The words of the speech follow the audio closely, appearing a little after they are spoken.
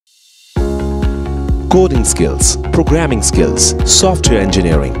coding skills, programming skills, software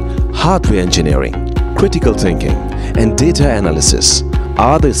engineering, hardware engineering, critical thinking, and data analysis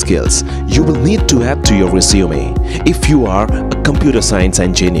are the skills you will need to add to your resume if you are a computer science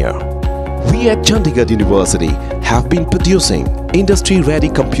engineer. We at Chandigarh University have been producing industry-ready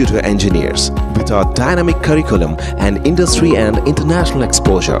computer engineers with our dynamic curriculum and industry and international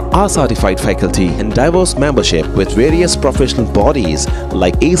exposure. Our certified faculty and diverse membership with various professional bodies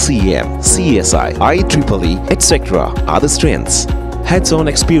like ACM, CSI, IEEE, etc. are the strengths. Hands-on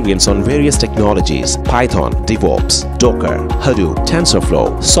experience on various technologies, Python, DevOps, Docker, Hadoop,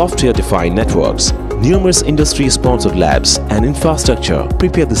 TensorFlow, software-defined networks, numerous industry-sponsored labs and infrastructure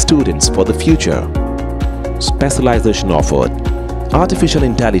prepare the students for the future. Specialization offered: artificial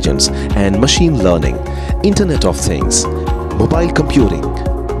intelligence and machine learning, Internet of Things, mobile computing,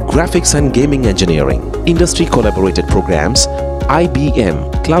 graphics and gaming engineering, industry-collaborated programs,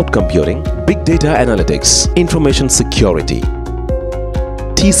 IBM, cloud computing, big data analytics, information security,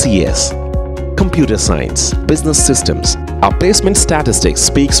 TCS, computer science, business systems. Our placement statistics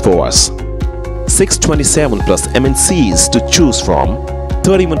speaks for us. 627 plus MNCs to choose from,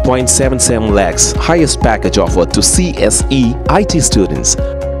 31.77 lakhs highest package offered to CSE IT students,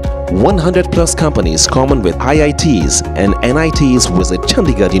 100 plus companies common with IITs and NITs visit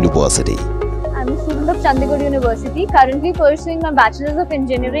Chandigarh University. I'm a student of Chandigarh University, currently pursuing my Bachelor's of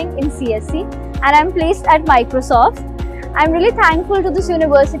Engineering in CSE, and I'm placed at Microsoft. I'm really thankful to this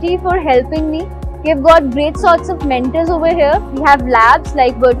university for helping me. We've got great sorts of mentors over here. We have labs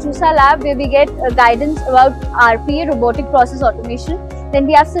like Virtusa Lab where we get guidance about RPA, robotic process automation. Then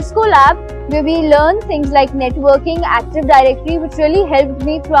we have Cisco Lab where we learn things like networking, Active Directory, which really helped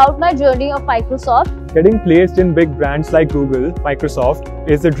me throughout my journey of Microsoft. Getting placed in big brands like Google, Microsoft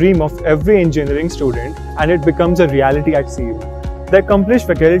is the dream of every engineering student, and it becomes a reality at CU. The accomplished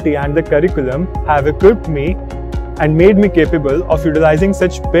faculty and the curriculum have equipped me and made me capable of utilizing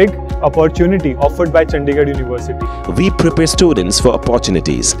such big opportunity offered by Chandigarh University. We prepare students for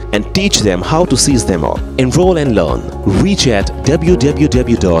opportunities and teach them how to seize them all. Enroll and learn. Reach at www.cuched.in.